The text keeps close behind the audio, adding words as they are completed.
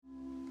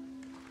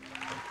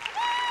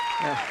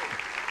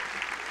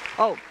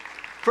Oh,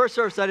 first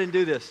service, I didn't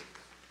do this.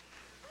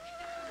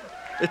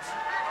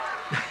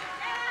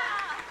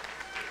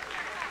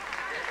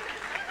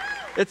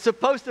 It's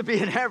supposed to be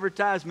an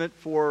advertisement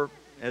for,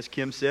 as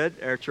Kim said,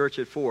 our church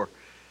at 4.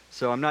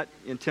 So I'm not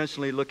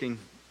intentionally looking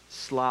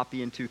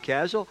sloppy and too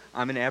casual.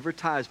 I'm an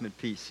advertisement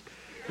piece,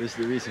 is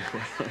the reason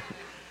for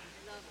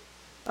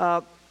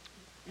it.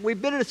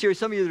 We've been in a series,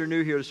 some of you that are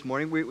new here this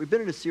morning, we've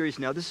been in a series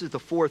now. This is the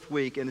 4th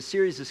week, and the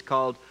series is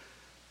called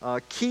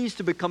Keys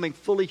to Becoming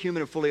Fully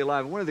Human and Fully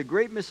Alive. One of the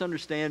great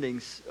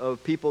misunderstandings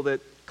of people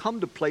that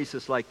come to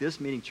places like this,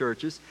 meaning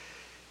churches,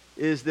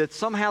 is that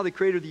somehow the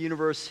creator of the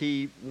universe,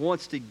 he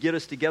wants to get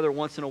us together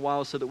once in a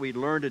while so that we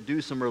learn to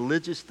do some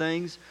religious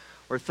things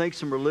or think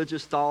some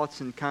religious thoughts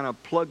and kind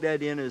of plug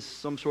that in as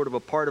some sort of a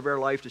part of our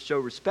life to show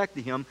respect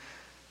to him.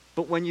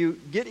 But when you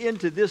get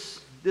into this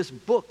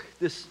book,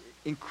 this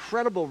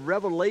incredible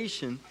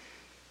revelation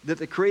that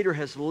the creator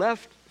has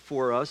left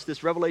for us,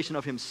 this revelation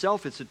of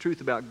himself, it's the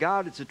truth about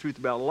God, it's the truth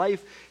about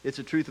life, it's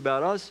the truth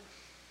about us.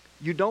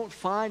 You don't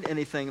find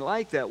anything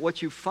like that.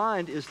 What you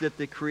find is that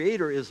the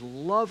creator is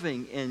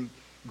loving and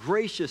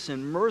gracious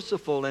and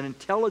merciful and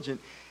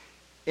intelligent,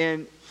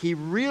 and he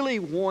really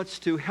wants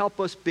to help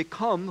us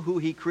become who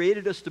he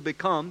created us to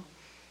become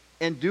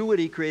and do what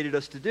he created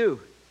us to do.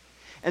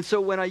 And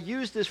so when I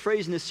use this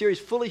phrase in this series,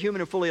 fully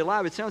human and fully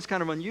alive, it sounds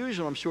kind of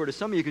unusual, I'm sure, to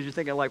some of you, because you're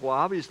thinking like, well,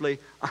 obviously,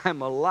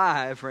 I'm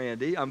alive,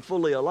 Randy. I'm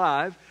fully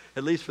alive,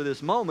 at least for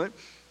this moment,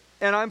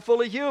 and I'm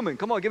fully human.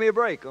 Come on, give me a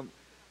break.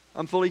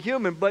 I'm fully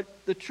human. But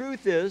the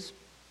truth is,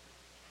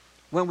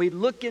 when we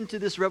look into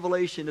this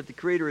revelation that the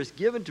Creator has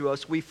given to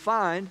us, we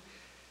find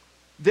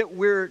that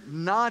we're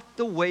not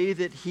the way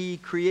that he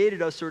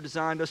created us or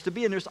designed us to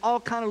be. And there's all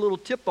kind of little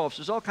tip-offs.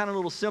 There's all kind of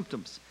little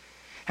symptoms.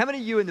 How many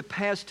of you in the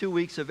past 2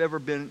 weeks have ever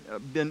been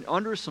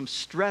under some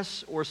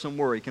stress or some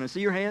worry? Can I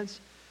see your hands?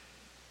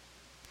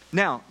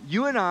 Now,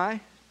 you and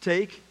I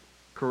take,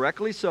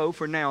 correctly so,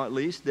 for now at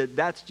least,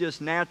 that's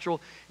just natural.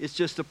 It's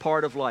just a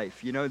part of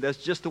life. You know, that's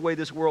just the way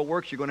this world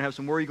works. You're going to have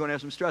some worry, you're going to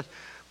have some stress.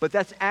 But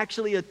that's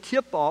actually a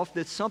tip-off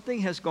that something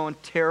has gone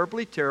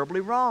terribly,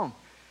 terribly wrong.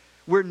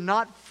 We're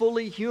not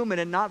fully human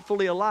and not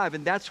fully alive,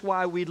 and that's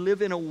why we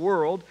live in a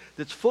world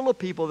that's full of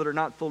people that are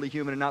not fully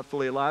human and not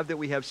fully alive, that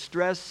we have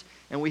stress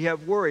and we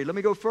have worry. Let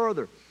me go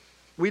further.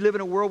 We live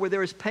in a world where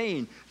there is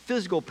pain,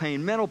 physical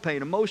pain, mental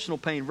pain, emotional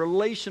pain,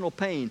 relational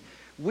pain.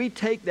 We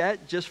take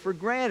that just for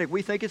granted.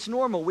 We think it's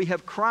normal. We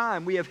have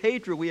crime, we have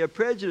hatred, we have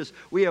prejudice,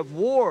 we have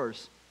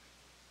wars,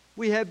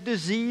 we have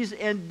disease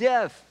and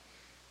death.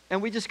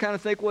 And we just kind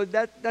of think, well,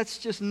 that's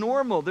just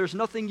normal. There's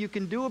nothing you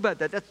can do about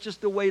that. That's just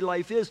the way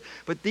life is.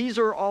 But these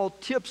are all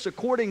tips,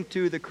 according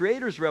to the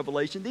Creator's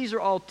revelation. These are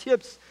all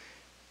tips.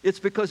 It's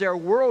because our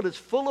world is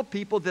full of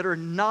people that are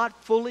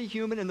not fully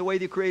human in the way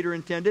the Creator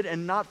intended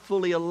and not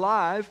fully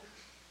alive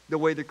the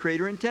way the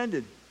Creator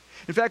intended.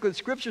 In fact, when the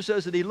Scripture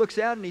says that he looks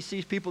out and he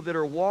sees people that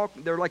are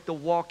they're like the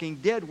walking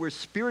dead. We're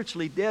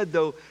spiritually dead,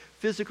 though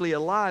physically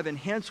alive. And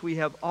hence we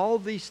have all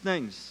these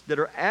things that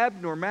are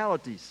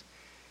abnormalities.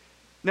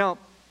 Now,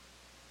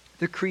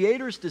 the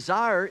Creator's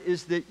desire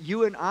is that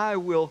you and I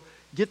will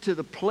get to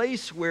the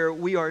place where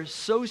we are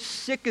so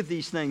sick of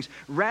these things,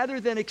 rather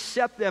than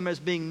accept them as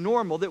being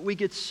normal, that we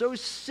get so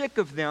sick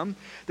of them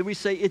that we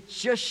say, it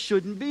just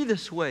shouldn't be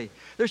this way.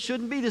 There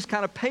shouldn't be this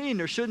kind of pain.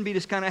 There shouldn't be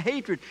this kind of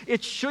hatred.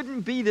 It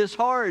shouldn't be this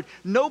hard.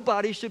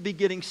 Nobody should be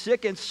getting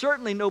sick, and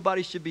certainly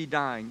nobody should be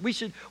dying. We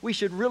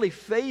should really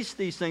face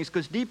these things,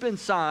 because deep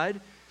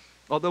inside,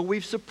 although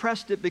we've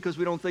suppressed it because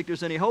we don't think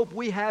there's any hope,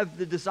 we have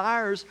the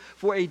desires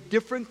for a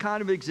different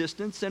kind of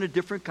existence and a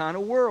different kind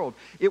of world.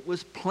 It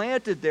was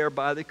planted there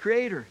by the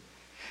Creator.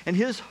 And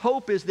his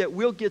hope is that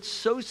we'll get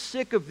so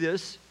sick of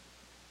this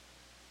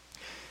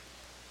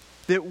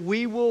that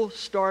we will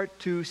start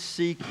to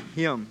seek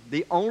him,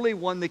 the only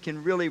one that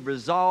can really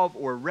resolve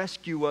or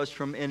rescue us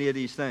from any of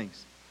these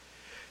things.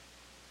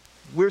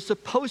 We're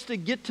supposed to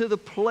get to the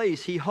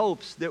place, he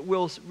hopes, that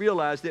we'll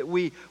realize that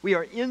we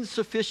are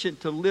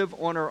insufficient to live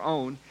on our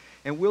own,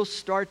 and we'll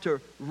start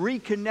to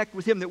reconnect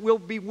with him, that we'll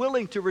be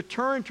willing to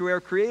return to our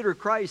Creator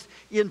Christ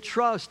in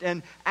trust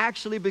and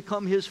actually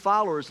become his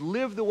followers,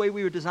 live the way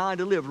we were designed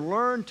to live,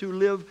 learn to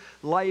live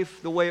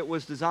life the way it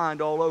was designed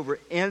all over,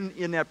 and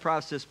in that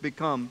process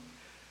become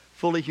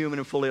fully human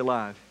and fully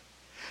alive.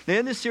 Now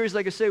in this series,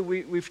 like I say,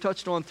 we've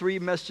touched on 3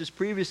 messages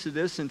previous to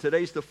this, and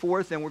today's the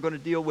 4th, and we're going to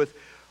deal with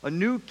a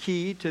new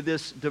key to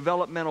this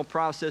developmental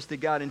process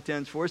that God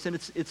intends for us, and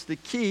it's the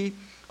key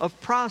of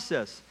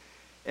process.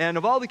 And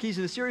of all the keys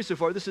in the series so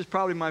far, this is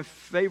probably my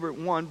favorite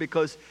one,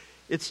 because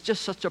it's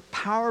just such a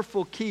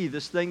powerful key,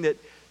 this thing that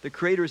the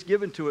Creator has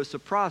given to us, a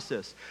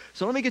process.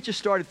 So let me get you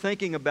started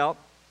thinking about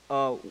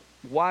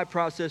why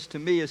process to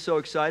me is so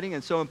exciting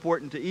and so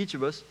important to each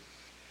of us.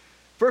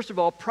 First of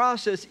all,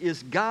 process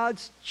is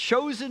God's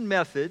chosen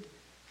method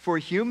for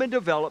human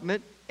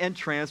development and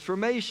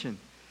transformation.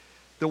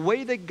 The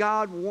way that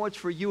God wants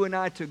for you and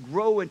I to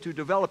grow and to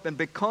develop and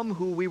become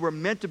who we were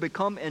meant to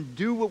become and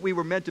do what we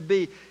were meant to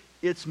be,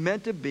 it's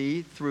meant to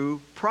be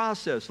through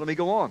process. Let me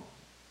go on.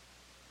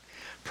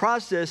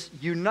 Process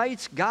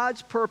unites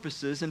God's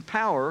purposes and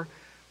power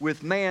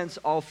with man's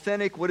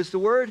authentic, what is the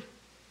word?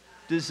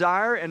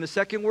 Desire. And the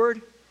second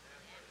word?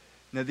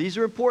 Now these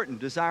are important,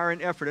 desire and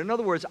effort. In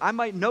other words, I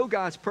might know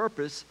God's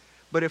purpose,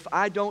 but if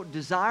I don't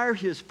desire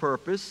His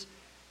purpose,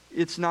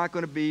 it's not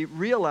going to be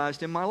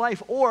realized in my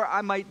life. Or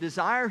I might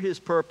desire His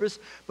purpose,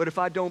 but if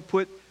I don't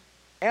put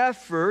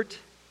effort,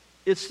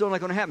 it's still not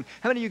going to happen.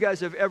 How many of you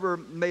guys have ever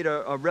made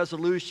a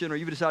resolution, or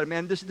you've decided,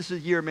 man, this is a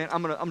year, man,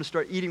 I'm going to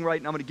start eating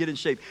right and I'm going to get in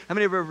shape? How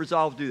many have ever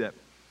resolved to do that?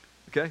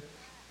 Okay?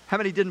 How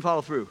many didn't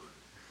follow through?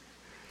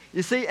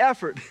 You see,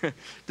 effort.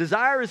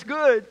 Desire is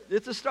good.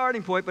 It's a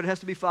starting point, but it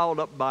has to be followed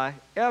up by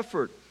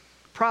effort.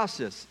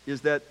 Process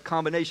is that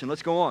combination.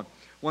 Let's go on.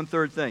 One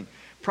third thing.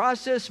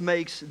 Process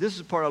makes, this is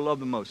the part I love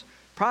the most.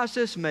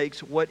 Process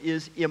makes what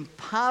is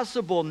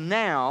impossible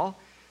now,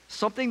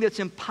 something that's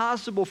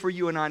impossible for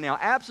you and I now,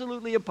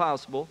 absolutely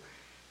impossible,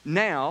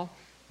 now,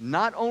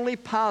 not only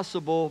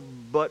possible,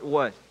 but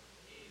what?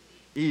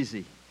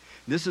 Easy.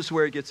 This is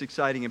where it gets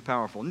exciting and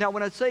powerful. Now,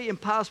 when I say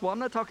impossible, I'm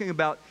not talking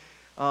about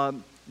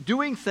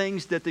doing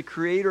things that the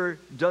Creator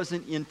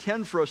doesn't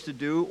intend for us to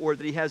do or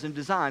that He hasn't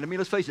designed. I mean,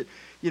 let's face it,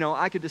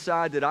 I could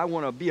decide that I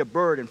want to be a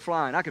bird and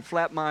fly, and I could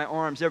flap my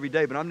arms every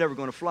day, but I'm never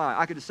going to fly.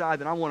 I could decide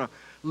that I want to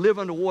live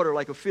underwater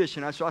like a fish,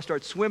 and so I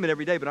start swimming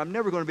every day, but I'm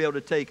never going to be able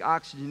to take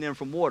oxygen in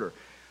from water.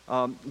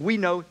 We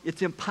know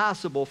it's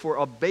impossible for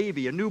a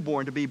baby, a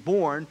newborn, to be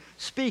born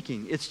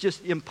speaking. It's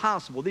just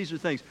impossible. These are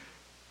things.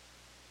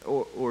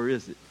 Or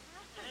is it?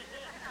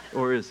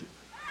 Or is it?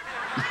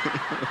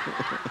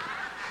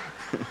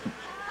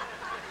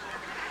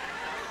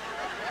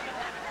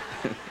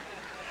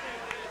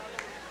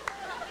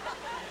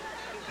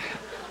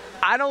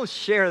 I don't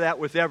share that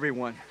with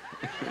everyone.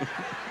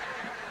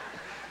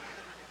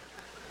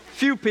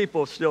 Few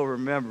people still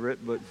remember it,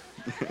 but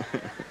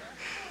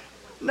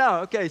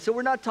no, okay, so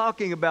we're not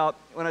talking about,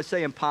 when I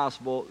say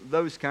impossible,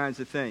 those kinds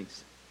of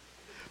things.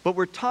 But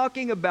we're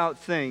talking about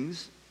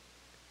things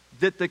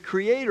that the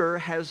Creator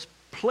has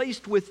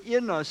placed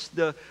within us,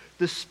 the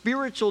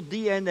spiritual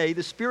DNA,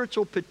 the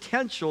spiritual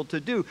potential to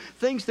do,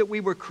 things that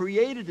we were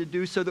created to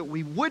do so that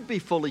we would be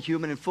fully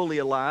human and fully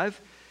alive,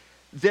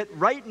 that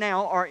right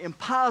now are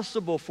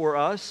impossible for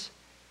us.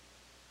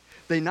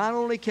 They not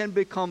only can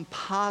become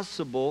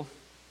possible,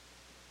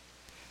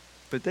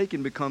 but they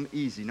can become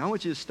easy. Now I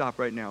want you to stop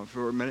right now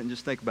for a minute and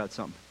just think about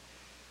something.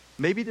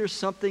 Maybe there's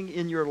something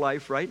in your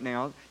life right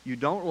now, you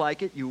don't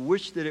like it, you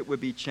wish that it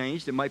would be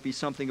changed. It might be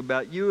something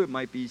about you, it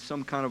might be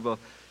some kind of a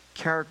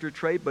character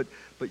trait, but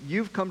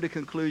you've come to the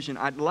conclusion,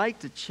 I'd like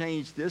to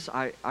change this,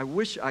 I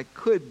wish I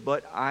could,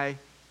 but I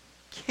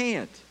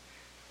can't.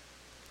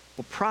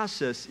 Well,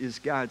 process is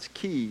God's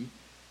key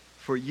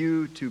for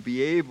you to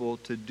be able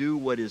to do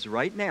what is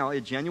right now.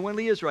 It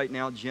genuinely is right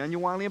now,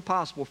 genuinely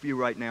impossible for you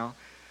right now,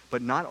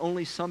 but not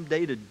only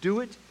someday to do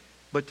it,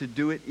 but to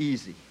do it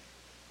easy.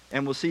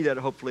 And we'll see that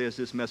hopefully as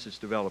this message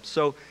develops.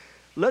 So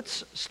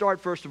let's start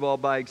first of all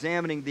by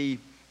examining the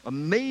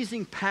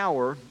amazing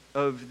power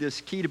of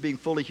this key to being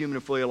fully human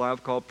and fully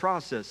alive called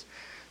process.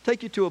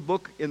 Take you to a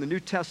book in the New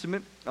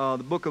Testament,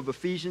 the book of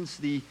Ephesians.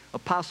 The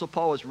Apostle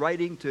Paul is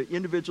writing to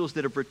individuals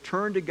that have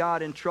returned to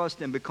God in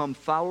trust and become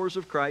followers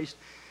of Christ.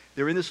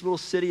 They're in this little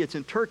city. It's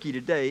in Turkey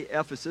today,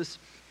 Ephesus.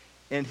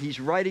 And he's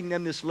writing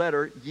them this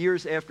letter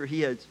years after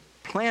he had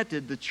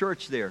planted the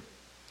church there.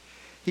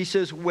 He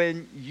says,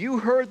 when you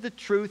heard the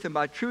truth, and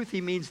by truth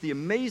he means the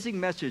amazing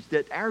message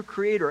that our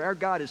Creator, our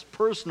God, is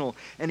personal,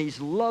 and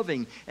He's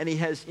loving, and He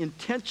has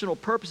intentional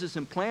purposes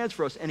and plans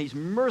for us, and He's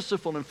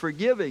merciful and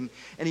forgiving,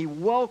 and He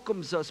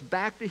welcomes us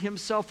back to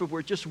Himself if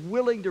we're just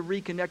willing to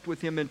reconnect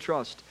with Him in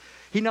trust.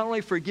 He not only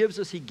forgives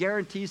us, He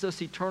guarantees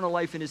us eternal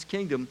life in His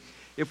kingdom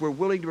if we're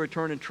willing to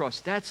return in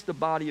trust. That's the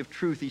body of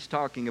truth He's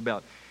talking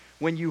about.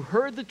 When you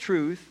heard the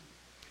truth,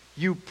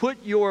 you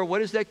put your,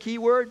 what is that key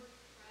word?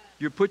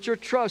 You put your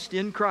trust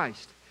in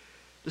Christ.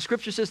 The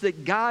Scripture says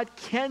that God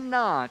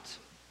cannot,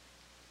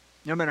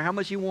 no matter how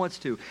much He wants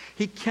to,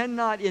 He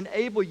cannot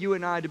enable you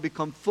and I to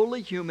become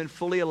fully human,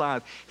 fully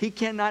alive. He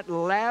cannot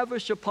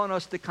lavish upon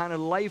us the kind of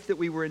life that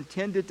we were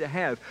intended to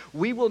have.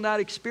 We will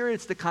not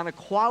experience the kind of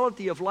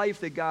quality of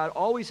life that God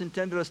always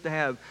intended us to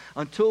have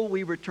until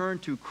we return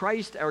to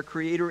Christ, our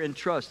Creator, in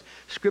trust.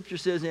 Scripture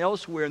says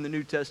elsewhere in the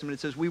New Testament, it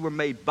says we were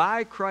made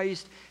by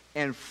Christ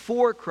and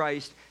for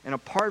Christ, and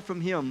apart from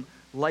Him,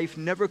 life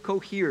never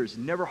coheres,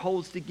 never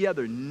holds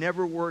together,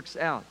 never works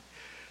out.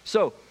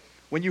 So,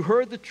 when you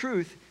heard the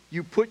truth,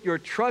 you put your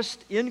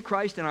trust in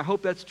Christ, and I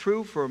hope that's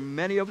true for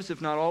many of us,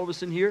 if not all of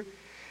us in here.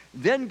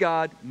 Then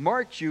God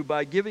marked you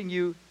by giving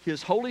you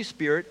His Holy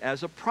Spirit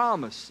as a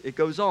promise. It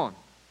goes on.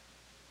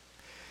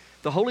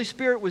 The Holy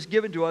Spirit was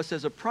given to us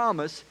as a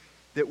promise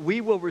that we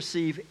will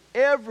receive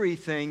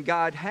everything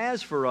God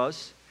has for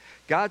us.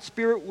 God's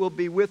Spirit will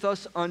be with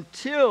us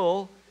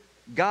until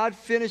God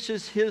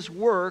finishes His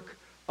work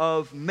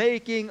of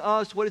making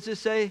us, what does it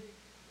say?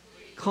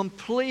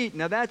 Complete.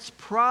 Now that's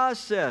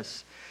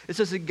process. It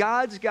says that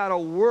God's got a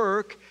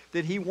work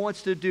that He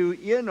wants to do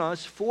in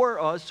us, for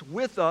us,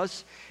 with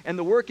us, and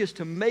the work is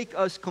to make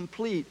us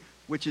complete,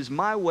 which is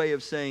my way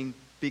of saying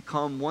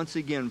become once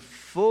again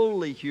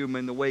fully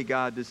human the way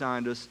God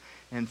designed us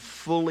and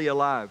fully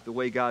alive the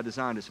way God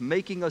designed us,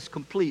 making us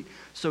complete.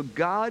 So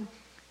God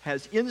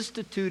has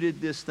instituted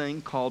this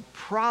thing called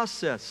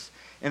process,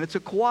 and it's a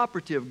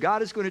cooperative.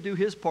 God is going to do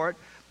his part,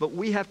 but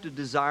we have to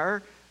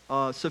desire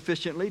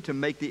sufficiently to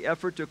make the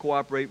effort to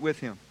cooperate with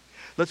him.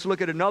 Let's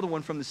look at another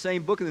one from the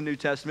same book of the New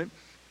Testament,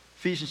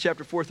 Ephesians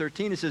chapter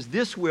 4:13. It says,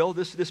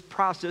 this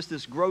process,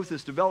 this growth,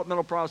 this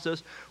developmental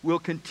process will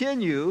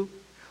continue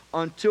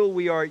until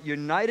we are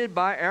united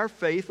by our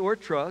faith or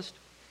trust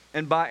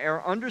and by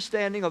our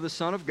understanding of the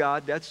Son of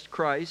God, that's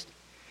Christ.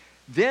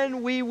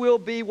 Then we will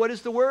be, what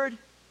is the word?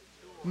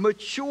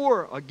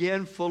 Mature.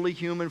 Again, fully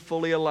human,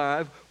 fully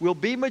alive. We'll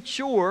be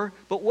mature,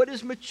 but what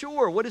is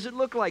mature? What does it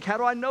look like? How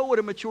do I know what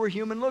a mature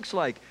human looks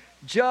like?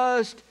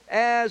 Just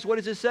as, what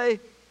does it say?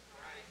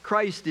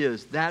 Christ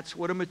is. That's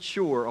what a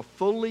mature, a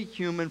fully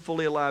human,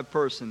 fully alive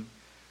person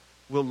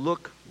will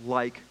look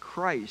like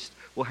Christ,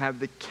 will have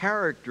the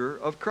character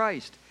of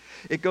Christ.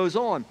 It goes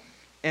on,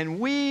 and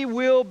we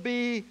will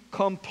be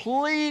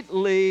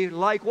completely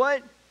like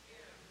what?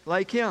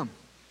 Like him.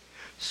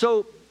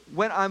 So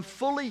when I'm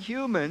fully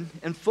human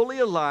and fully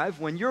alive,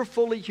 when you're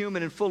fully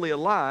human and fully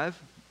alive,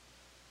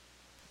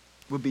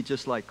 we'll be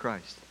just like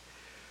Christ.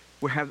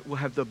 We'll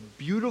have the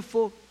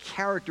beautiful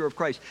character of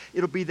Christ.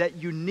 It'll be that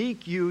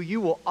unique you. You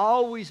will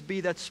always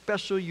be that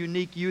special,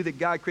 unique you that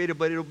God created,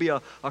 but it'll be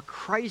a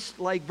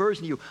Christ-like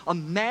version of you.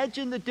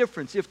 Imagine the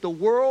difference if the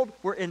world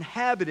were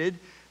inhabited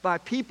by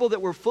people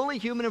that were fully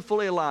human and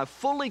fully alive,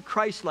 fully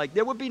Christ-like.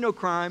 There would be no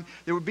crime,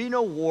 there would be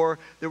no war,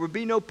 there would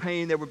be no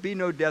pain, there would be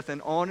no death,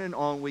 and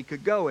on we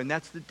could go, and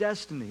that's the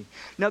destiny.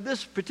 Now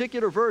this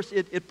particular verse,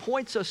 it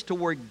points us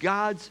toward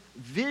God's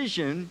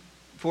vision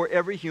for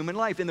every human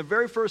life. In the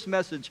very first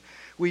message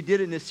we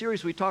did in this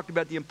series, we talked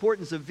about the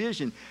importance of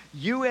vision.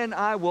 You and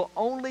I will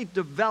only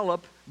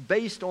develop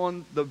based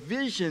on the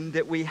vision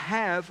that we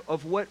have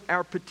of what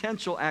our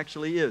potential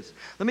actually is.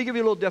 Let me give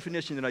you a little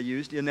definition that I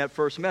used in that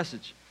first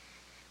message.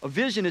 A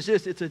vision is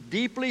this: it's a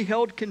deeply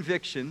held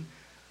conviction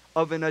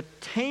of an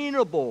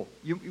attainable,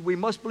 we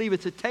must believe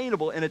it's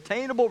attainable, an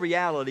attainable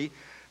reality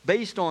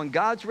based on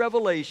God's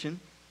revelation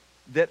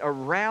that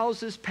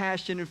arouses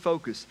passion and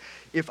focus.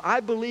 If I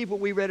believe what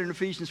we read in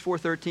Ephesians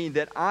 4:13,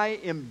 that I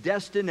am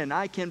destined and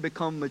I can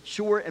become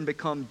mature and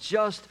become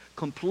just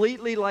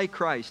completely like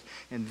Christ,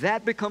 and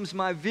that becomes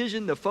my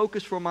vision, the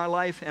focus for my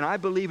life, and I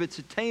believe it's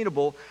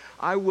attainable,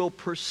 I will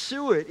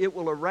pursue it. It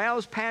will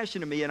arouse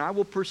passion in me, and I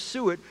will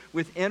pursue it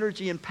with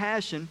energy and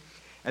passion.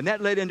 And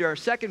that led into our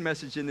second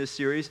message in this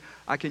series.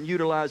 I can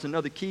utilize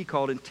another key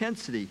called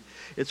intensity.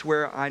 It's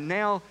where I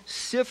now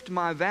sift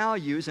my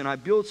values and I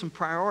build some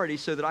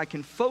priorities so that I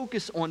can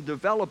focus on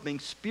developing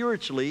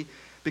spiritually,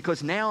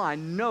 because now I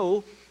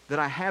know that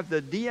I have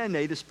the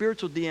DNA, the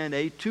spiritual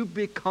DNA, to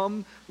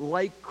become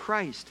like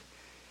Christ.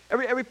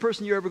 Every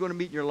person you're ever going to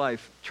meet in your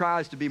life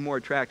tries to be more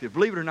attractive.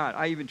 Believe it or not,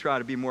 I even try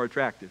to be more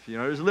attractive. You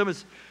know, there's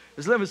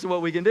limits to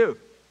what we can do.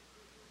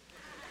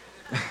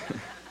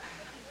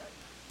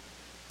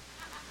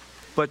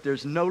 But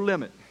there's no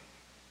limit.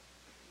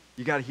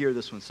 You got to hear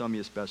this one, some of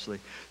you especially.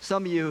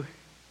 Some of you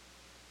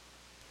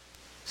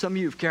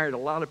have carried a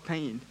lot of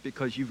pain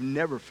because you've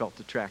never felt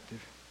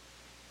attractive.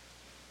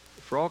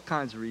 For all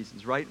kinds of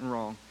reasons, right and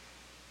wrong.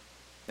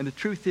 And the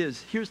truth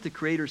is, here's the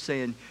Creator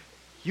saying,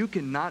 you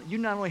not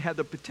only have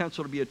the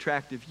potential to be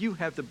attractive, you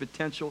have the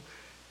potential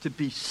to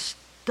be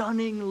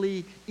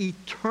stunningly,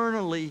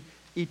 eternally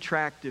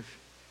attractive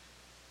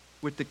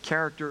with the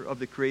character of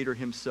the Creator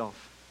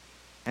himself.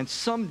 And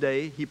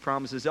someday, he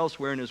promises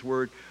elsewhere in his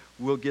word,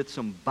 we'll get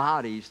some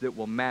bodies that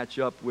will match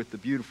up with the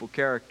beautiful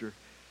character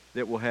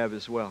that we'll have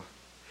as well.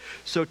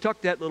 So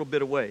tuck that little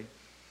bit away.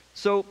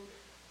 So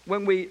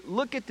when we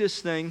look at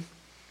this thing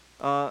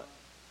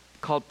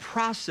called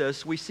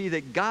process, we see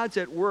that God's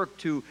at work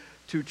to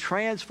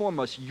transform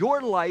us.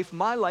 Your life,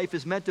 my life,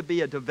 is meant to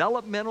be a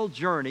developmental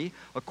journey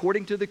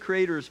according to the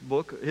Creator's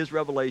book, his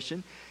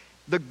revelation,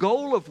 the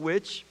goal of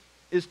which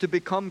is to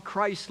become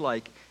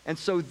Christ-like. And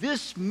so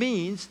this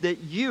means that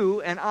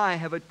you and I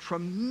have a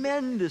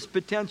tremendous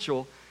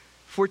potential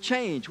for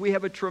change. We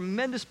have a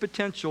tremendous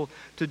potential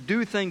to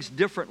do things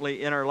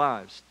differently in our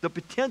lives. The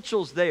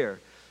potential's there.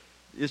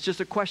 It's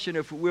just a question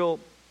if we'll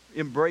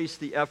embrace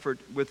the effort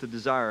with the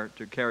desire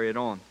to carry it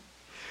on.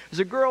 There's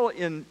a girl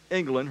in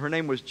England, her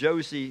name was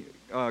Josie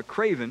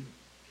Craven,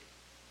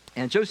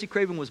 and Josie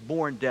Craven was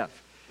born deaf.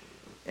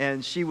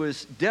 And she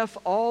was deaf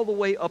all the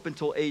way up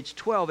until age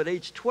 12. At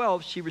age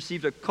 12, she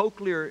received a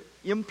cochlear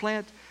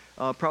implant.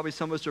 Probably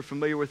some of us are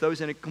familiar with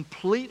those, and it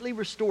completely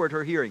restored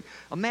her hearing.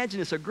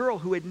 Imagine this, a girl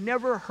who had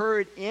never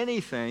heard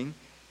anything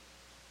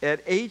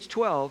at age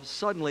 12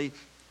 suddenly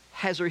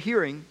has her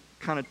hearing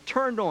kind of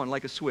turned on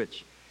like a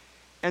switch.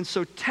 And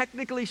so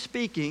technically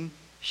speaking,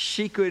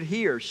 she could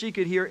hear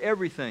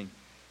everything.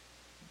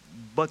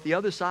 But the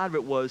other side of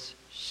it was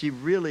she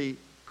really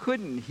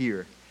couldn't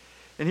hear.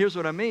 And here's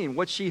what I mean.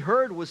 What she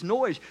heard was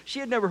noise.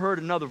 She had never heard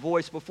another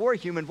voice before, a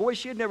human voice.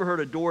 She had never heard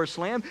a door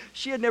slam.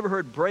 She had never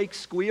heard brakes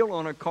squeal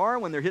on a car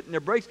when they're hitting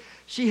their brakes.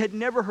 She had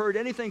never heard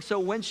anything. So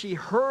when she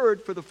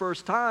heard for the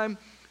first time,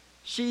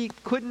 she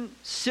couldn't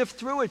sift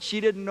through it.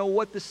 She didn't know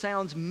what the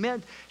sounds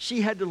meant.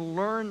 She had to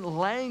learn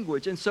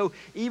language. And so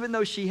even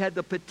though she had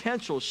the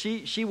potential,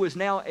 she was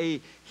now a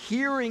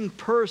hearing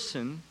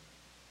person,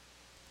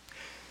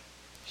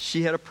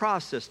 she had a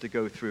process to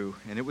go through.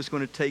 And it was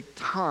going to take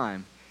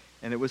time.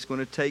 And it was going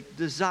to take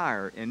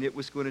desire, and it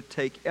was going to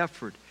take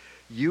effort.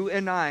 You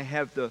and I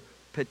have the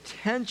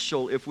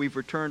potential, if we've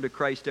returned to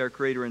Christ our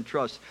Creator and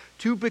trust,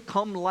 to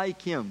become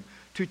like Him,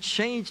 to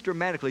change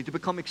dramatically, to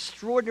become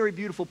extraordinary,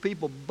 beautiful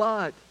people.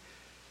 But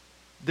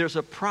there's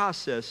a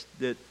process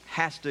that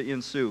has to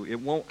ensue.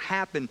 It won't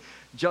happen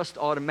just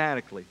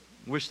automatically.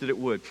 Wish that it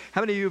would.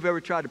 How many of you have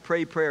ever tried to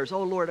pray prayers?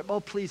 Oh, Lord, oh,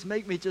 please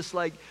make me just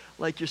like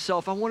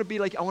yourself. I want to be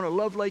like, I want to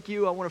love like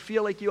you. I want to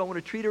feel like you. I want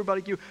to treat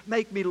everybody like you.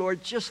 Make me,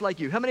 Lord, just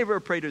like you. How many of you have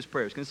ever prayed those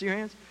prayers? Can I see your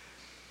hands?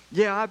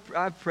 Yeah,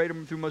 I've prayed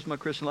them through most of my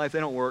Christian life. They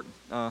don't work.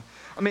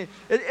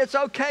 It's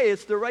okay.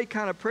 It's the right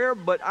kind of prayer,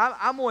 but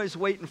I'm always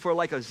waiting for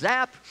like a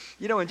zap,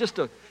 and just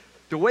to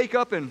wake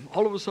up and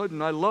all of a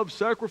sudden I love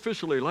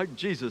sacrificially like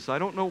Jesus. I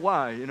don't know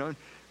why,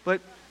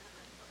 But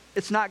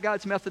it's not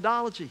God's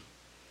methodology.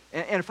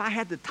 And if I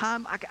had the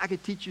time, I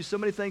could teach you so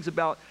many things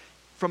about,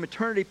 from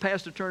eternity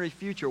past, eternity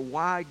future,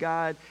 why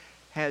God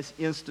has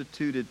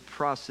instituted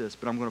process.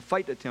 But I'm going to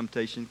fight that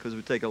temptation because it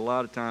would take a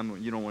lot of time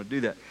and you don't want to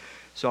do that.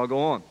 So I'll go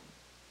on.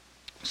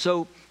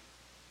 So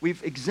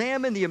we've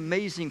examined the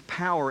amazing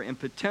power and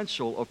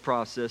potential of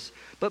process,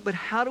 but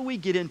how do we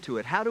get into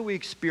it? How do we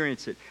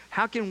experience it?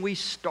 How can we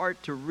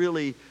start to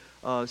really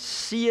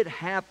see it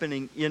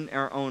happening in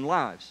our own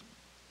lives?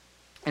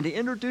 And to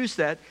introduce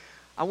that,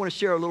 I want to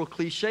share a little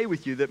cliche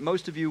with you that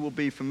most of you will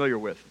be familiar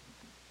with.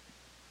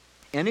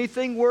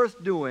 Anything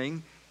worth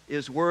doing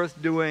is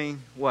worth doing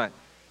what?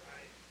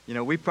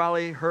 We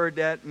probably heard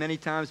that many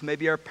times.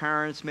 Maybe our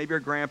parents, maybe our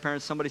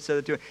grandparents, somebody said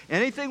it to us.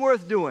 Anything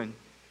worth doing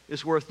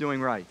is worth doing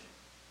right.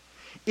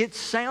 It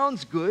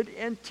sounds good,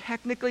 and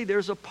technically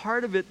there's a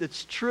part of it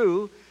that's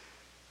true.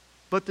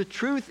 But the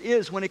truth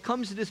is, when it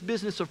comes to this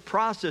business of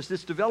process,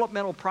 this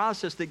developmental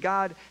process that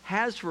God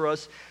has for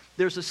us,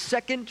 there's a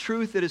second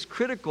truth that is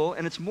critical,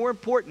 and it's more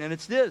important, and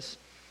it's this.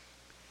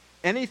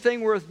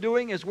 Anything worth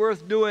doing is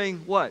worth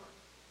doing what?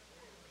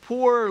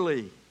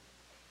 Poorly.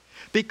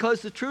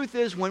 Because the truth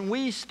is, when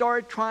we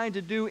start trying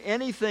to do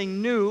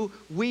anything new,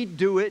 we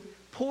do it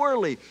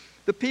poorly.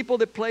 The people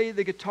that play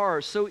the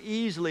guitar so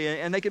easily,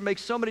 and they can make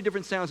so many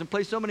different sounds and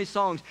play so many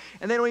songs,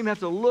 and they don't even have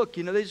to look,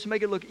 they just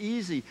make it look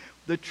easy.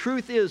 The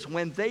truth is,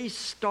 when they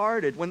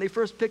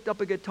first picked up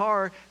a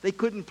guitar, they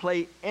couldn't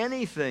play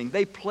anything.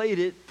 They played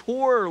it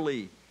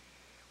poorly.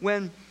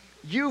 When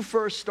you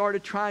first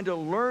started trying to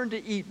learn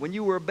to eat when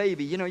you were a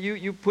baby,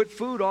 you put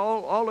food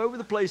all over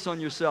the place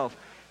on yourself.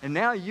 And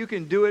now you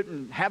can do it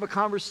and have a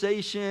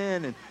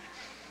conversation.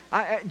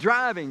 And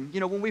driving,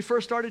 when we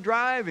first started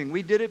driving,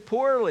 we did it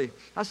poorly.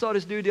 I saw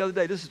this dude the other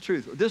day. This is the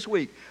truth. This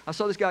week, I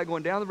saw this guy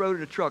going down the road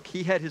in a truck.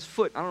 He had his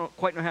foot, I don't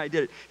quite know how he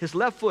did it, his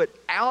left foot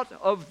out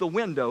of the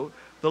window,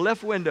 the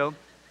left window,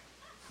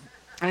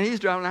 and he's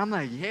driving. I'm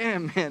like, yeah,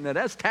 man, now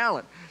that's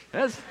talent.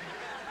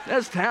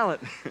 That's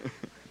talent.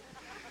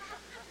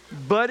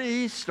 But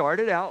he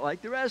started out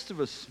like the rest of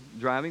us,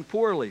 driving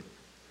poorly.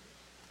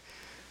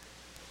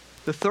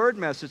 The third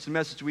message, the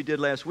message we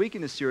did last week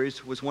in this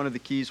series, was one of the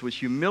keys was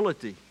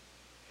humility.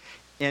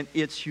 And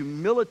its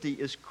humility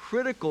is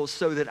critical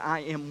so that I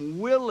am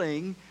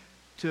willing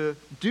to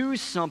do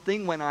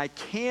something when I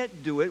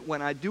can't do it,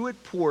 when I do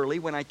it poorly,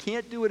 when I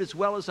can't do it as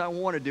well as I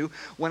want to do,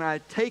 when I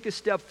take a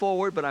step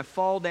forward but I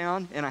fall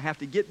down and I have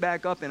to get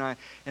back up and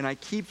I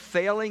keep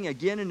failing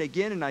again and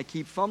again and I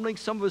keep fumbling.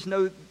 Some of us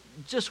know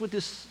just what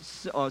this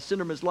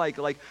syndrome is like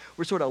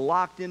we're sort of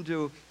locked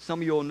into,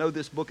 some of you will know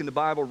this book in the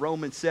Bible,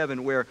 Romans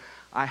 7, where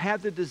I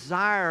have the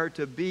desire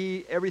to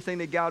be everything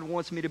that God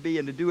wants me to be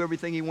and to do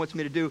everything He wants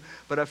me to do,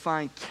 but I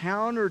find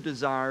counter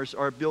desires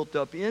are built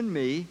up in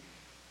me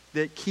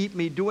that keep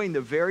me doing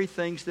the very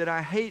things that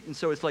I hate. And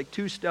so it's like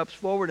 2 steps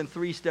forward and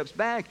 3 steps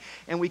back,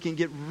 and we can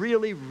get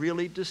really,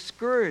 really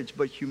discouraged.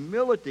 But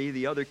humility,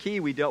 the other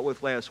key we dealt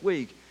with last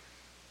week,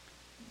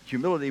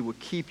 humility will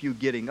keep you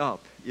getting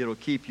up. It'll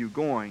keep you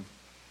going.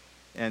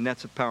 And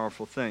that's a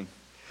powerful thing.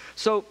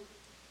 So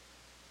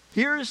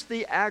here's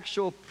the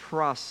actual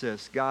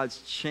process,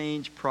 God's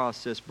change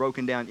process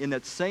broken down in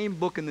that same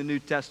book in the New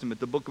Testament,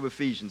 the book of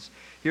Ephesians.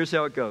 Here's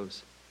how it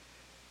goes.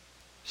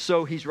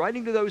 So he's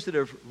writing to those that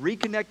have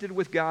reconnected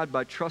with God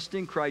by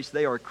trusting Christ.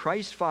 They are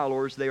Christ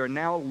followers. They are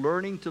now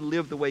learning to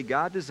live the way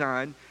God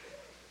designed.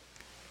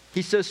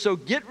 He says, so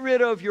get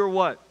rid of your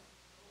what?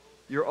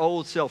 Your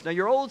old self. Now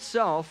your old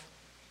self,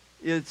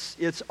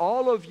 it's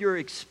all of your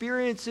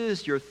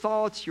experiences, your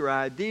thoughts, your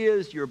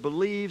ideas, your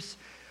beliefs.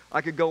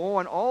 I could go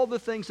on. All the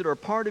things that are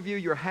part of you,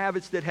 your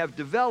habits that have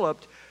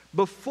developed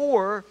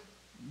before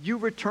you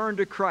returned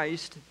to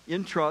Christ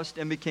in trust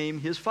and became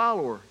His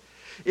follower.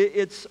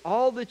 It's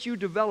all that you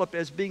developed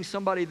as being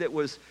somebody that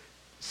was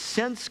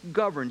sense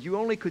governed. You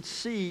only could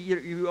see,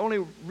 you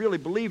only really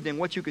believed in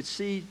what you could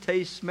see,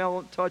 taste,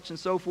 smell, touch, and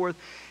so forth.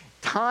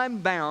 Time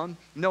bound,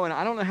 knowing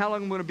I don't know how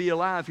long I'm going to be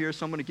alive here,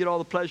 so I'm going to get all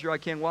the pleasure I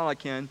can while I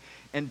can,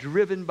 and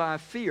driven by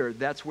fear.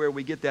 That's where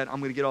we get that.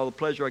 I'm going to get all the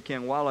pleasure I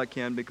can while I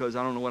can because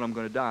I don't know when I'm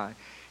going to die.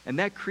 And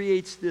that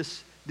creates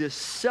this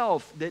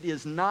self that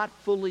is not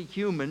fully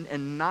human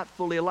and not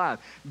fully alive.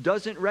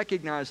 Doesn't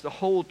recognize the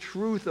whole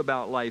truth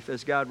about life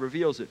as God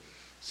reveals it.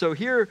 So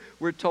here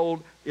we're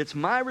told it's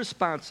my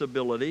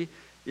responsibility,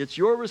 it's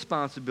your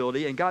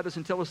responsibility, and God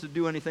doesn't tell us to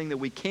do anything that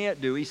we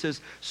can't do. He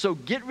says, so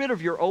get rid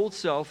of your old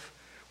self,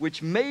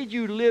 which made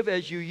you live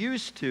as you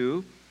used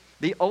to,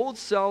 the old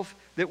self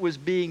that was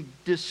being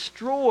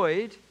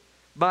destroyed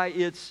by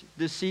its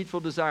deceitful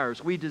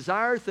desires. We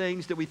desire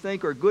things that we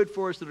think are good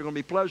for us, that are going to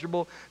be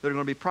pleasurable, that are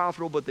going to be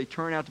profitable, but they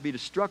turn out to be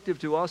destructive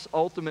to us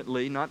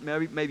ultimately, not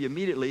maybe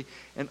immediately,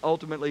 and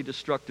ultimately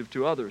destructive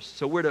to others.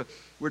 So we're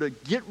to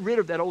get rid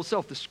of that old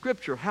self. The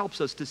Scripture helps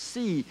us to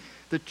see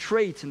the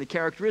traits and the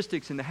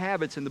characteristics and the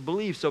habits and the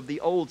beliefs of the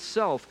old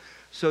self,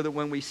 so that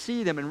when we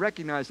see them and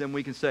recognize them,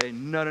 we can say,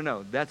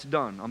 no, that's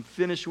done. I'm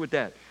finished with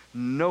that.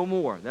 No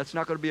more. That's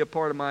not going to be a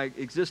part of my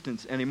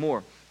existence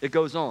anymore. It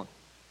goes on.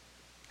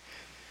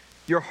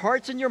 Your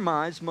hearts and your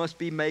minds must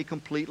be made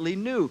completely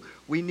new.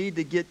 We need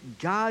to get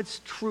God's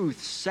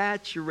truth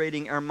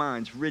saturating our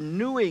minds,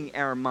 renewing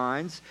our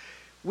minds.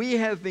 We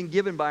have been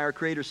given by our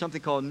Creator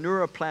something called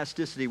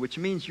neuroplasticity, which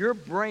means your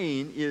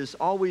brain is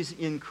always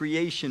in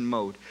creation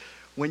mode.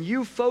 When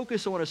you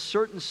focus on a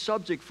certain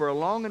subject for a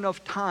long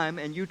enough time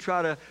and you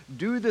try to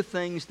do the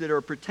things that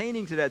are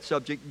pertaining to that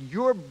subject,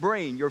 your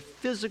brain, your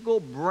physical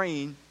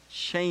brain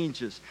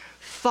changes.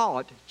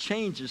 Thought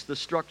changes the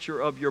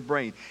structure of your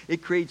brain.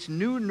 It creates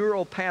new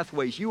neural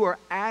pathways. You are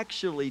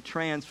actually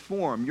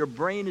transformed. Your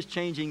brain is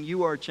changing.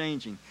 You are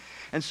changing.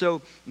 And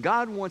so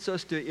God wants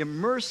us to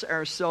immerse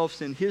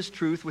ourselves in His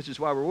truth, which is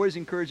why we're always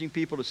encouraging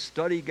people to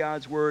study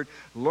God's Word,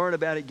 learn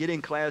about it, get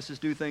in classes,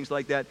 do things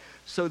like that,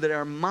 so that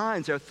our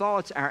minds, our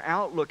thoughts, our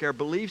outlook, our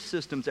belief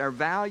systems, our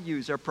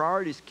values, our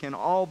priorities can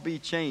all be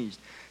changed.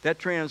 That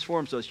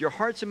transforms us. Your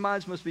hearts and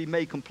minds must be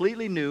made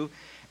completely new,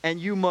 and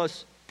you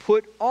must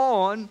put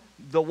on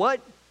the what?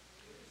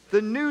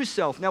 The new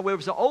self. Now,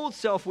 there's the old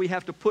self we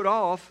have to put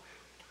off.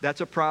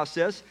 That's a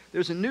process.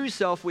 There's a new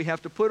self we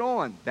have to put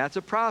on. That's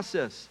a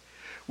process.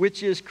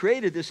 Which is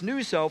created, this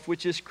new self,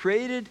 which is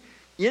created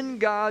in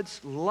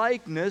God's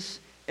likeness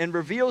and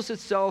reveals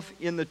itself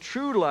in the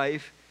true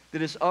life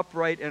that is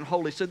upright and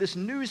holy. So this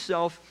new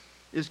self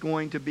is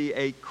going to be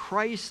a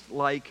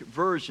Christ-like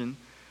version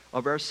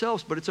of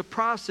ourselves. But it's a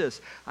process.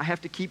 I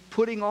have to keep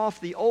putting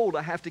off the old.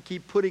 I have to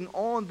keep putting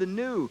on the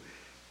new.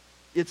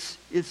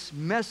 It's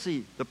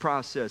messy, the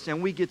process,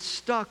 and we get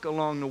stuck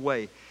along the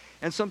way.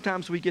 And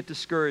sometimes we get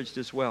discouraged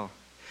as well.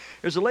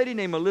 There's a lady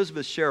named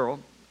Elizabeth Sherrill,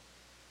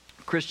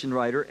 Christian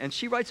writer, and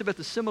she writes about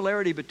the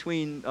similarity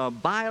between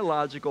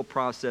biological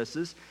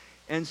processes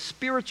and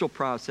spiritual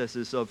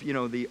processes of,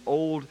 the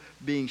old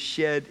being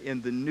shed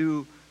and the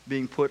new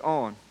being put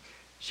on.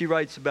 She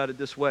writes about it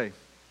this way.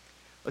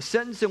 A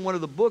sentence in one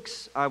of the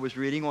books I was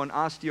reading on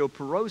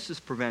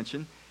osteoporosis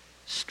prevention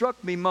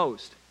struck me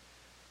most.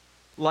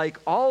 Like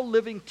all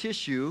living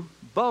tissue,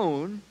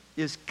 bone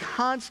is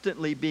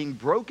constantly being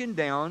broken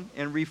down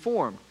and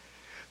reformed.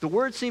 The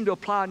word seemed to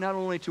apply not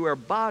only to our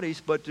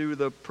bodies, but to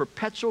the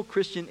perpetual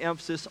Christian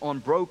emphasis on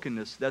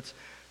brokenness. That's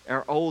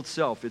our old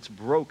self. It's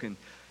broken.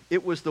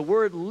 It was the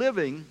word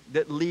living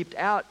that leaped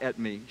out at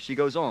me. She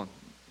goes on.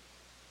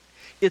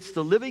 It's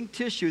the living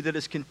tissue that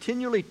is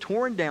continually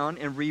torn down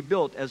and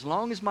rebuilt. As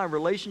long as my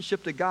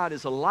relationship to God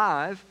is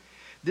alive,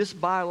 this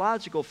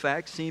biological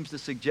fact seems to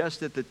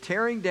suggest that the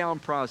tearing down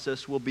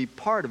process will be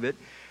part of it.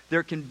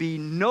 There can be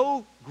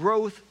no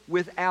growth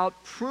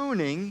without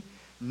pruning,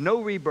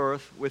 no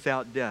rebirth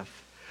without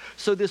death.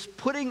 So this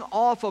putting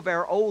off of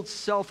our old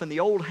self and the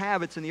old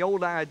habits and the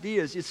old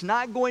ideas, it's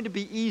not going to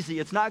be easy.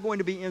 It's not going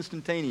to be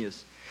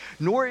instantaneous.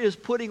 Nor is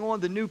putting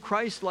on the new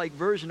Christ-like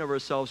version of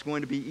ourselves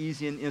going to be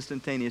easy and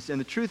instantaneous. And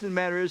the truth of the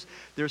matter is,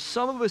 there's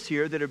some of us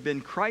here that have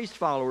been Christ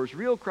followers,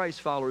 real Christ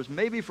followers,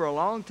 maybe for a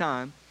long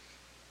time,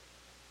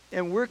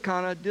 and we're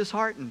kind of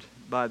disheartened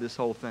by this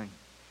whole thing.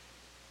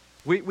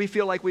 We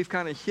feel like we've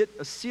kind of hit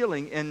a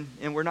ceiling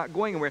and we're not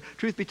going anywhere.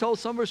 Truth be told,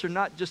 some of us are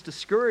not just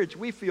discouraged.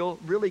 We feel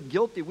really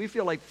guilty. We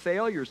feel like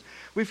failures.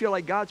 We feel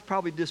like God's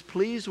probably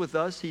displeased with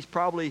us. He's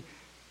probably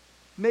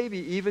maybe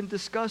even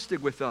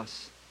disgusted with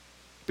us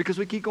because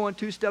we keep going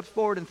 2 steps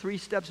forward and 3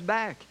 steps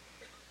back.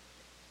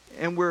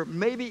 And we're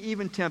maybe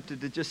even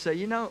tempted to just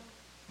say,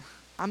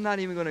 I'm not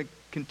even going to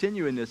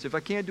continue in this. If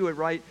I can't do it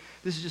right,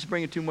 this is just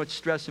bringing too much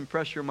stress and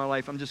pressure in my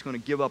life. I'm just going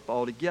to give up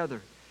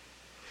altogether.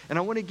 And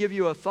I want to give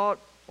you a thought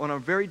on a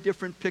very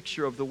different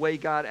picture of the way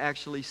God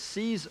actually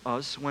sees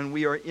us when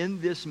we are in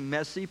this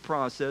messy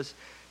process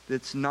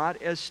that's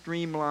not as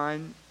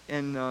streamlined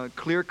and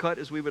clear-cut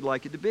as we would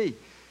like it to be.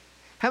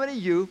 How many of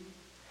you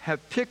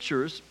have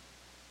pictures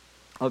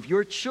of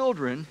your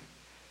children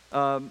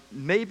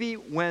maybe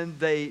when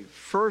they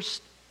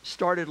first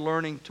started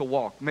learning to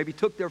walk, maybe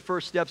took their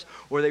first steps,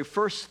 or they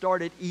first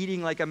started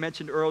eating, like I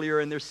mentioned earlier,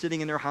 and they're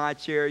sitting in their high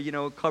chair,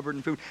 covered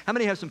in food. How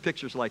many have some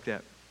pictures like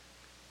that?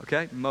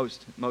 Okay?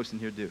 Most in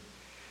here do.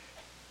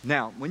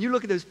 Now, when you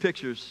look at those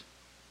pictures,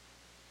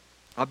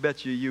 I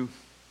bet you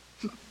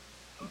look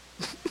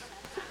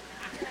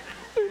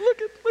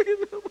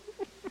at them.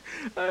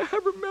 I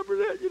remember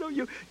that.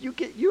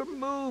 You're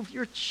moved,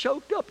 you're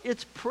choked up.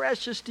 It's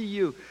precious to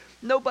you.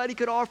 Nobody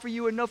could offer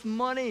you enough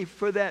money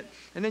for that.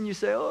 And then you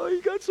say, oh,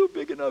 you got so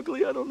big and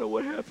ugly, I don't know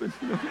what happened.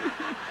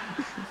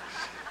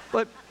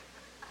 But,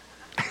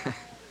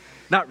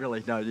 not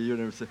really, no, you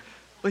never say.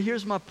 But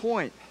here's my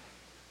point.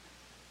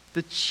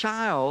 The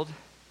child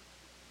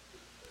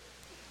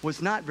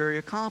was not very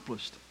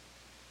accomplished.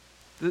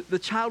 The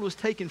child was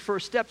taking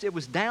first steps. It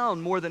was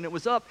down more than it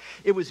was up.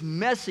 It was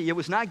messy. It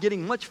was not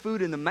getting much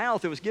food in the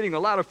mouth. It was getting a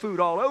lot of food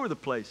all over the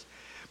place.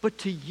 But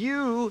to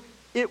you,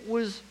 it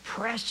was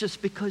precious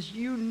because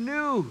you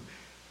knew,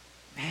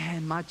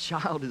 man, my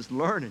child is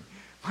learning.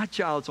 My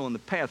child's on the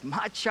path.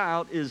 My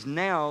child is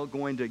now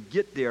going to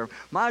get there.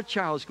 My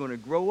child's going to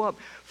grow up.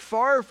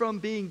 Far from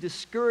being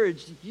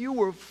discouraged, you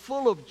were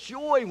full of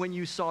joy when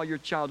you saw your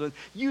child.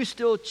 You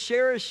still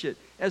cherish it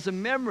as a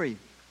memory.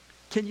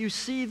 Can you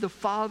see the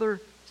Father's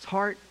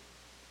heart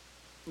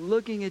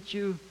looking at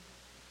you,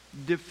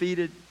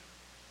 defeated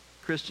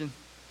Christian,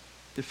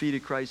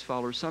 defeated Christ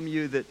follower? Some of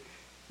you that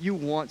you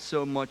want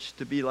so much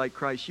to be like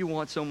Christ. You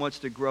want so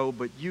much to grow,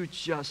 but you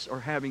just are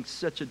having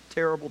such a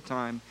terrible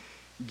time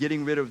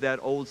getting rid of that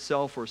old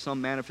self or some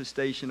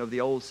manifestation of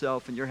the old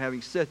self, and you're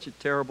having such a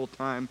terrible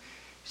time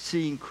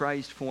seeing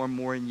Christ form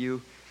more in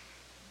you.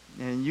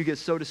 And you get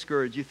so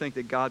discouraged, you think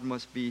that God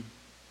must be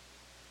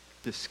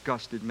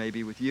disgusted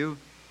maybe with you.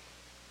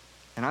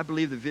 And I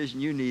believe the vision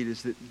you need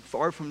is that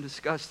far from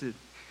disgusted,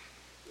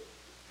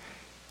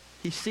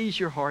 He sees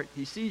your heart,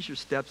 He sees your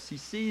steps, He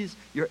sees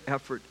your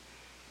effort,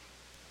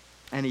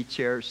 and He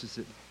cherishes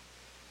it.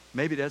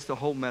 Maybe that's the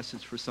whole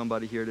message for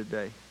somebody here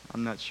today.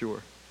 I'm not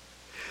sure.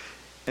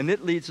 And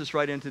it leads us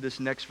right into this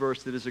next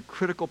verse that is a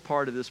critical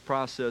part of this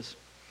process.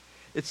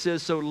 It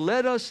says, so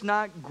let us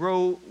not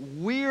grow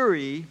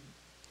weary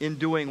in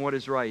doing what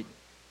is right.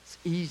 It's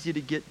easy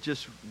to get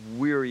just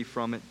weary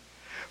from it.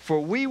 For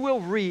we will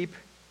reap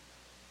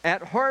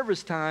at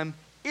harvest time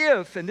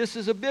if, and this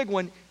is a big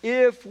one,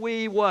 if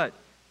we what?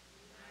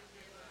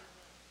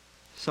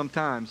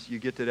 Sometimes you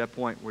get to that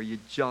point where you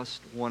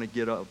just want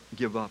to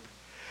give up.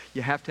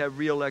 You have to have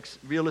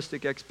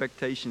realistic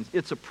expectations.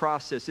 It's a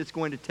process. It's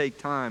going to take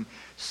time.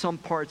 Some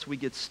parts we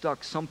get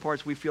stuck. Some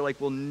parts we feel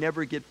like we'll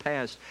never get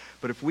past.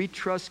 But if we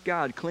trust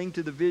God, cling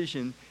to the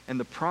vision and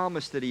the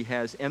promise that He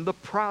has and the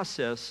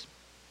process,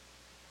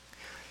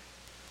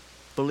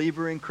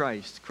 believer in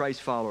Christ,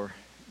 Christ follower,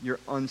 you're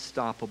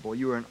unstoppable.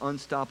 You are an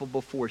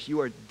unstoppable force.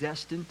 You are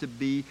destined to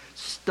be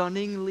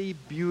stunningly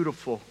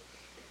beautiful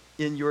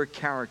in your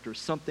character,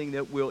 something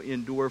that will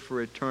endure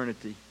for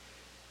eternity.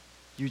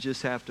 You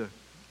just have to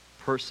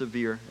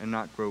persevere and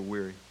not grow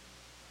weary.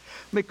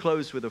 Let me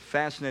close with a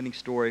fascinating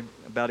story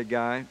about a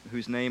guy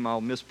whose name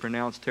I'll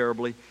mispronounce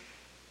terribly.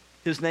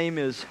 His name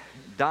is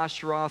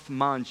Dashrath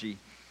Manjhi,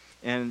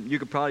 and you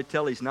could probably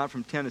tell he's not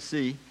from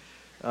Tennessee.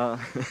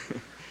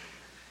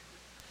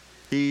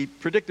 He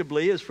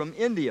predictably is from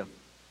India.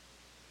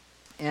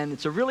 And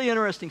it's a really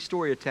interesting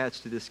story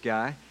attached to this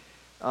guy.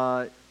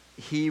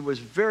 He was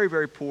very,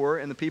 very poor,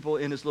 and the people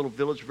in his little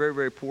village were very,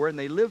 very poor, and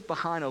they lived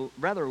behind a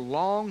rather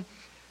long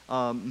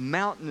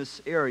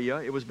mountainous area.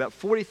 It was about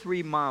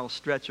 43-mile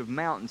stretch of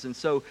mountains, and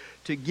so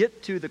to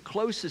get to the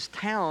closest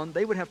town,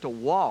 they would have to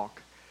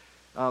walk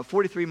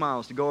 43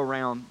 miles to go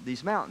around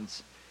these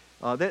mountains.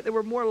 They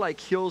were more like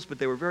hills, but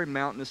they were very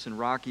mountainous and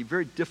rocky,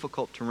 very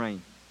difficult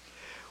terrain.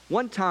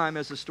 One time,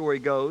 as the story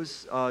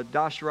goes,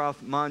 Dashrath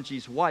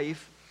Manjhi's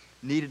wife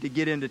needed to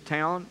get into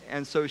town,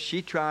 and so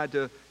she tried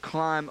to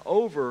climb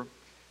over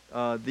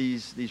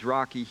these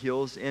rocky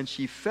hills, and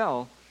she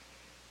fell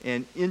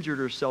and injured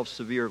herself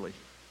severely.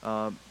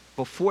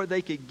 Before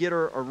they could get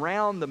her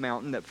around the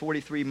mountain, that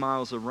 43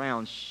 miles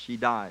around, she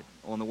died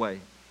on the way.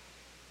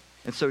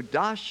 And so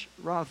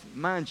Dashrath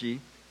Manjhi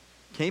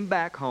came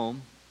back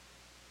home,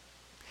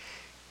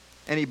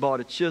 and he bought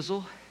a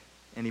chisel,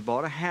 and he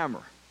bought a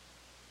hammer.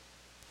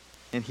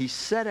 And he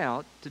set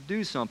out to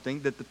do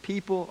something that the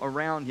people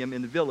around him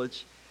in the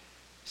village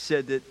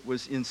said that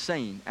was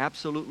insane,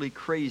 absolutely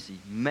crazy,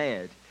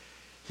 mad.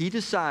 He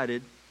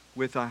decided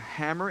with a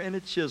hammer and a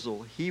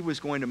chisel, he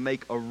was going to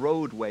make a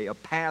roadway, a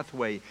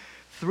pathway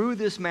through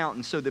this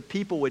mountain so that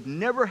people would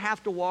never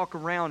have to walk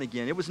around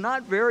again. It was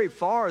not very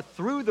far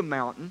through the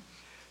mountain,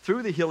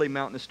 through the hilly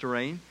mountainous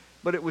terrain,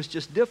 but it was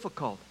just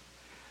difficult.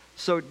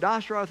 So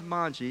Dashrath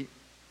Manjhi,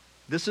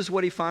 this is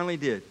what he finally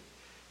did.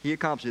 He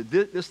accomplished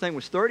it. This thing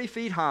was 30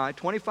 feet high,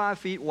 25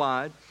 feet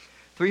wide,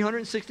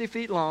 360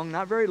 feet long,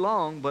 not very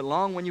long, but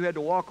long when you had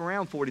to walk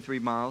around 43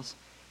 miles.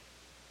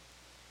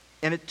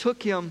 And it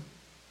took him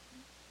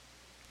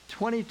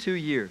 22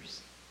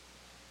 years.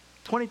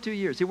 22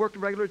 years. He worked a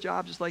regular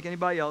job just like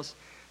anybody else.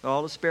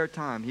 All his spare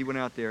time, he went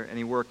out there and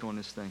he worked on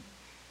this thing.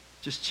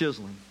 Just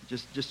chiseling,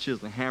 just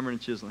chiseling, hammer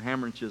and chisel,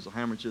 hammer and chisel,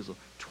 hammer and chisel.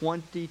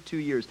 22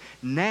 years.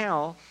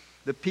 Now,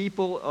 the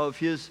people of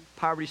his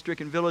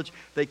poverty-stricken village,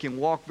 they can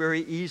walk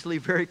very easily,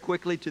 very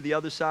quickly to the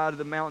other side of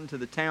the mountain, to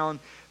the town.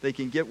 They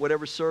can get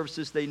whatever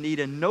services they need.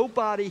 And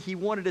nobody, he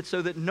wanted it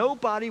so that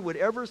nobody would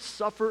ever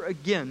suffer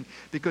again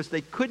because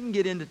they couldn't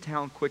get into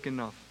town quick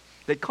enough.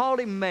 They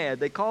called him mad.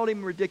 They called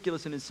him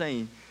ridiculous and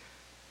insane.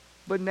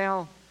 But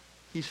now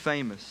he's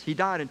famous. He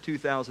died in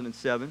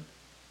 2007.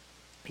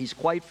 He's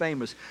quite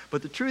famous.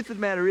 But the truth of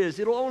the matter is,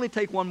 it'll only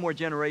take one more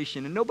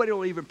generation, and nobody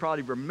will even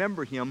probably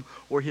remember him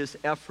or his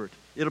effort.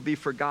 It'll be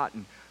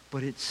forgotten.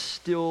 But it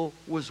still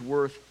was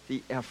worth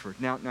the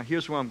effort. Now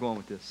here's where I'm going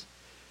with this.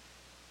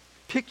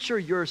 Picture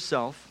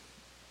yourself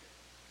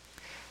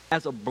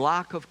as a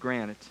block of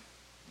granite,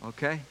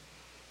 okay?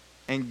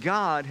 And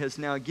God has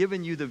now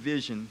given you the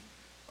vision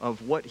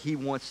of what he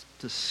wants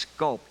to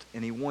sculpt,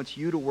 and he wants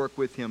you to work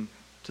with him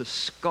to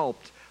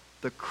sculpt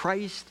the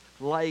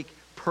Christ-like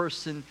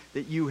person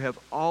that you have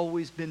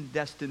always been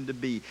destined to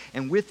be.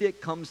 And with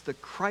it comes the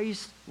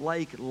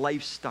Christ-like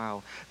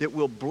lifestyle that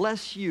will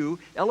bless you,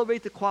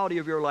 elevate the quality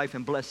of your life,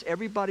 and bless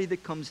everybody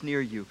that comes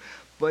near you.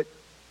 But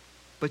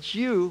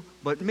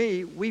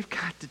me, we've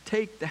got to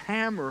take the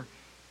hammer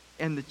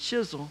and the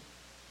chisel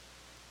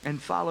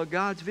and follow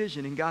God's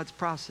vision and God's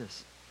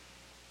process.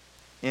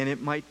 And it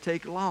might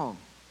take long,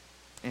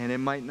 and it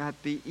might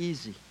not be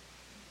easy,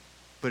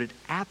 but it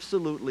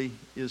absolutely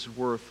is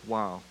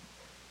worthwhile.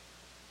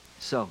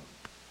 So,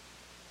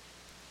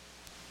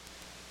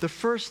 the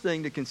first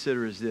thing to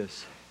consider is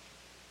this.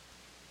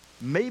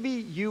 Maybe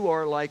you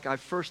are like I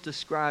first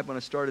described when I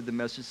started the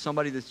message,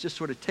 somebody that's just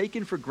sort of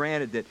taken for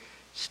granted that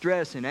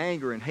stress and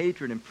anger and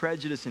hatred and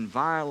prejudice and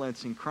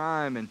violence and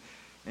crime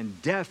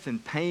and death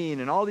and pain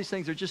and all these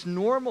things are just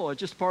normal. It's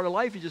just part of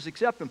life. You just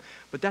accept them.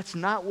 But that's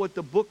not what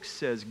the book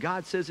says.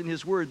 God says in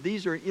his word,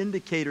 these are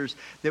indicators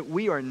that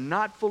we are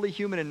not fully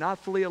human and not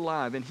fully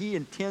alive. And he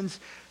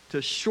intends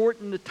to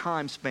shorten the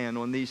time span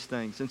on these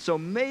things. And so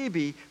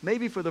maybe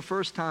for the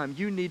first time,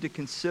 you need to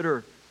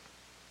consider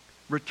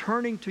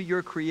returning to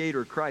your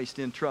Creator, Christ,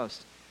 in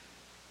trust.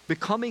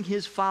 Becoming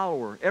his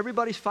follower.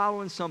 Everybody's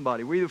following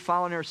somebody. We're either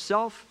following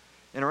ourselves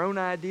and our own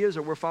ideas,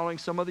 or we're following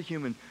some other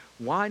human.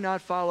 Why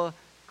not follow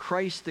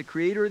Christ, the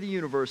creator of the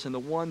universe, and the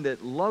one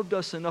that loved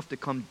us enough to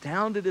come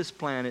down to this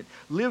planet,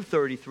 live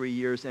 33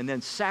 years, and then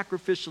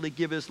sacrificially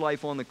give his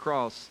life on the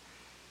cross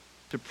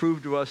to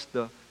prove to us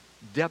the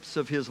depths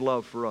of his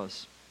love for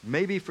us?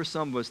 Maybe for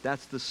some of us,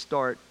 that's the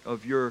start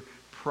of your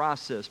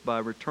process by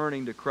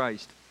returning to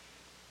Christ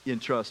in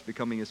trust,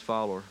 becoming his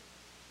follower.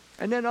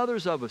 And then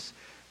others of us,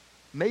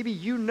 maybe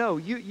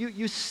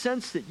you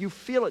sense it, you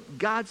feel it.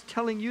 God's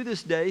telling you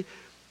this day,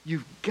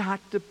 you've got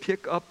to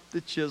pick up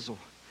the chisel.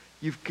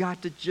 You've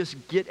got to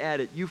just get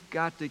at it. You've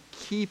got to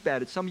keep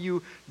at it. Some of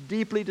you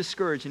deeply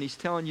discouraged, and he's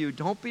telling you,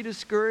 don't be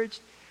discouraged.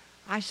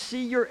 I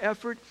see your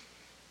effort.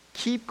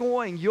 Keep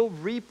going. You'll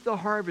reap the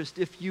harvest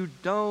if you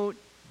don't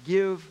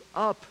give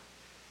up.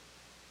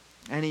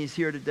 And he's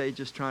here today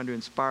just trying to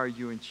inspire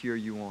you and cheer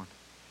you on.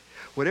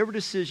 Whatever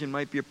decision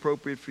might be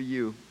appropriate for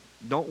you,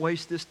 don't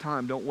waste this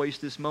time. Don't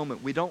waste this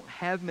moment. We don't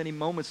have many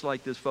moments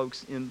like this,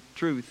 folks, in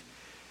truth,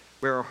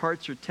 where our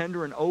hearts are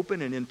tender and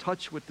open and in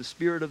touch with the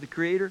Spirit of the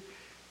Creator,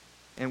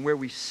 and where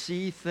we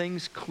see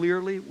things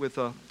clearly with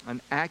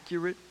an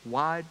accurate,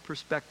 wide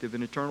perspective,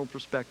 an eternal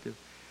perspective.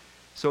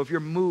 So if you're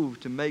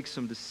moved to make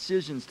some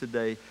decisions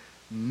today,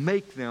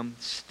 make them,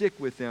 stick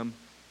with them.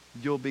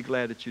 You'll be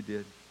glad that you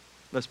did.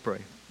 Let's pray.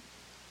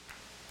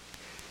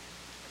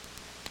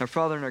 Our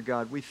Father and our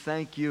God, we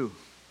thank you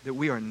that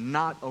we are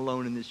not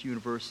alone in this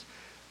universe.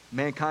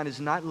 Mankind is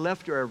not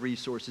left to our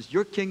resources.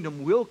 Your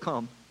kingdom will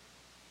come.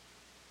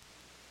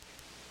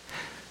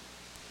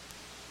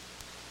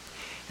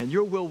 And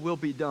your will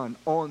be done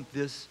on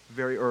this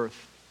very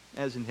earth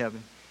as in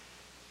heaven.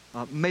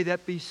 May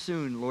that be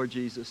soon, Lord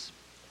Jesus.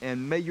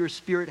 And may your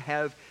Spirit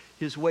have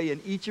his way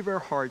in each of our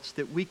hearts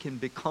that we can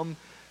become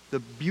the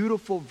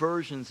beautiful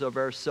versions of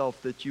ourselves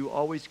that you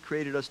always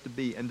created us to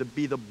be, and to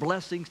be the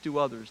blessings to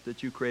others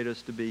that you created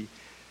us to be.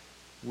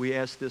 We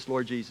ask this,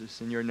 Lord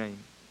Jesus, in your name.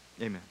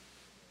 Amen.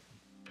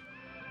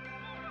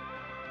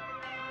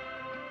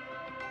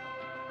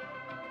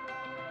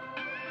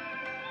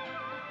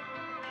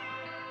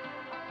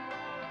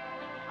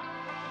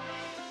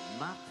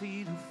 My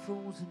feet are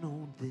frozen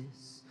on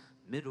this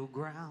middle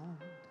ground.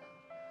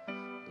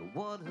 The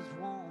water's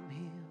warm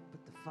here,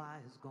 but the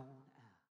fire's gone.